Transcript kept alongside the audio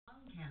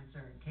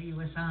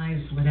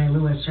KUSI's Lene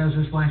Lewis shows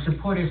us why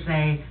supporters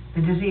say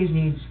the disease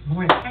needs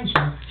more attention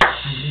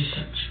and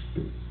research.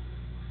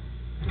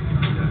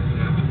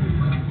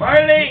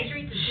 Marley! The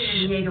streets of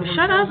San Diego were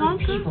Shut up, filled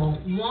with Uncle.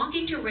 people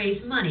wanting to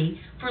raise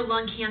money for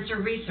lung cancer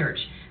research,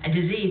 a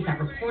disease that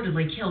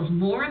reportedly kills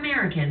more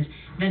Americans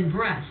than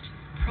breast,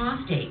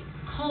 prostate,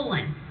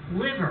 colon,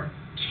 liver,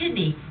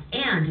 kidney,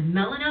 and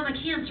melanoma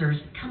cancers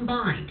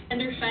combined.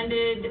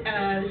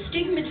 Underfunded,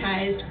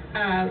 stigmatized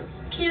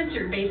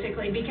cancer,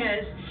 basically,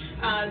 because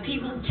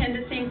people tend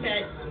to think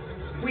that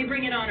we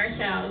bring it on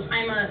ourselves.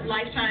 I'm a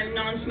lifetime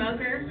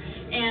non-smoker,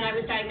 and I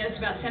was diagnosed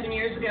about 7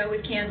 years ago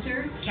with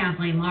cancer.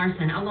 Kathleen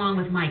Larson, along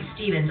with Mike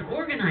Stevens,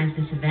 organized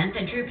this event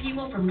that drew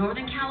people from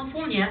Northern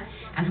California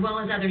as well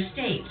as other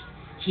states.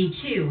 He,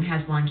 too,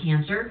 has lung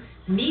cancer.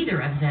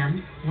 Neither of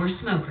them were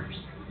smokers.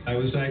 I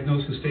was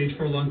diagnosed with stage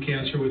 4 lung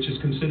cancer, which is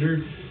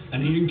considered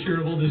an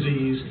incurable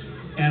disease,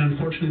 and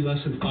unfortunately less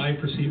than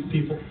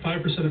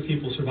 5% of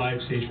people survive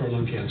stage 4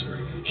 lung cancer.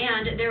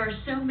 And there are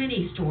so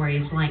many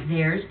stories like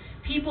theirs,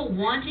 people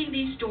wanting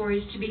these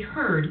stories to be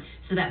heard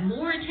so that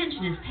more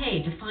attention is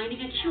paid to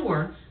finding a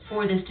cure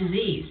for this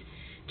disease.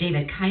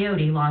 David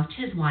Coyote lost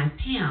his wife,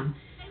 Pam,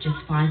 just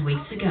 5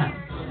 weeks ago.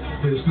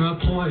 It's not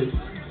polite.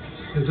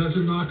 It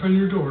doesn't knock on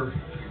your door.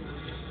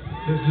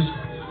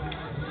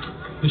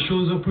 It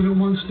shows up when it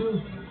wants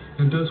to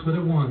and does what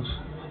it wants.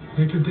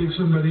 It can take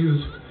somebody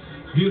who's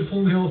beautiful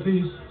and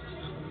healthy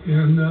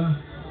and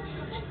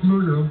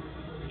murder them.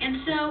 And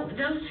so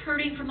those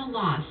hurting from a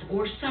loss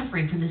or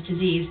suffering from this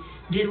disease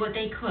did what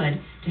they could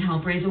to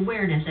help raise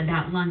awareness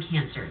about lung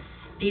cancer.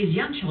 These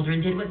young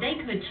children did what they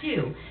could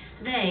too.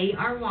 They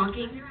are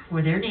walking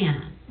for their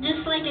Nana.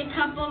 Just like a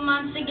couple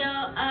months ago,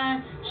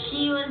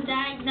 she was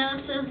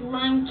diagnosed with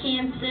lung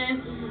cancer,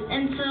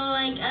 and so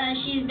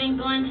she's been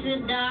going to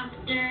the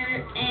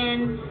doctor,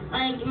 and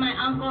my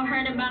uncle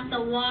heard about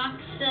the walk,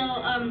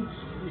 so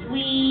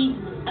we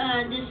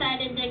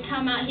decided to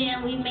come out here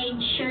and we made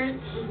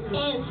shirts.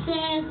 It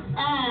says,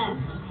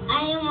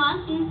 I am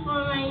walking for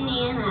my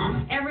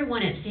Nana.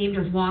 Everyone, it seemed,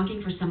 was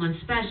walking for someone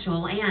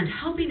special and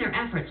hoping their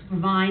efforts will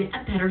provide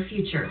a better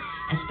future,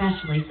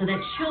 especially so that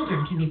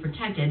children can be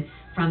protected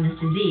from this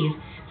disease,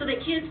 so that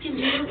kids can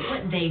do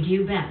what they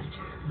do best: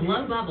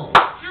 blow bubbles,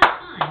 have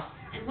fun,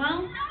 and,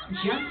 well,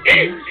 just be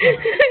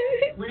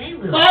safe.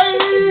 Lene Lewis.